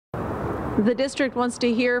The district wants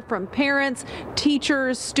to hear from parents,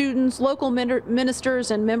 teachers, students, local ministers,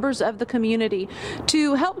 and members of the community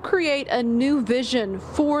to help create a new vision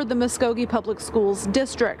for the Muskogee Public Schools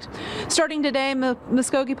district. Starting today,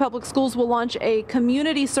 Muskogee Public Schools will launch a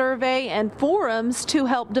community survey and forums to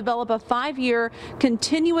help develop a 5-year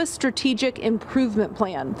continuous strategic improvement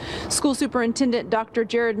plan. School Superintendent Dr.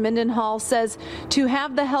 Jared Mendenhall says to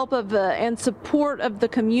have the help of and support of the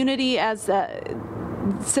community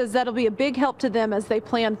says that'll be a big help to them as they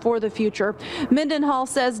plan for the future. Mendenhall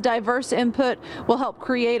says diverse input will help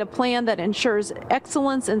create a plan that ensures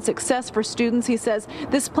excellence and success for students. He says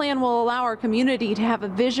this plan will allow our community to have a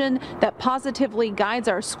vision that positively guides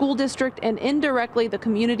our school district and indirectly the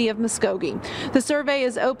community of Muskogee. The survey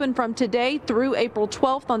is open from today through April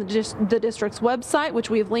 12th on the district's website, which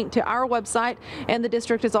we have linked to our website, and the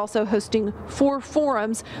district is also hosting 4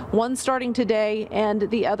 forums, one starting today and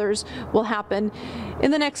the others will happen in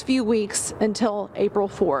the next few weeks until April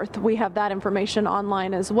 4th. We have that information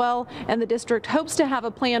online as well, and the district hopes to have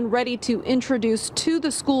a plan ready to introduce to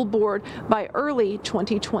the school board by early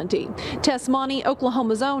 2020. Tess Monty,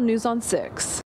 Oklahoma's Own News on 6.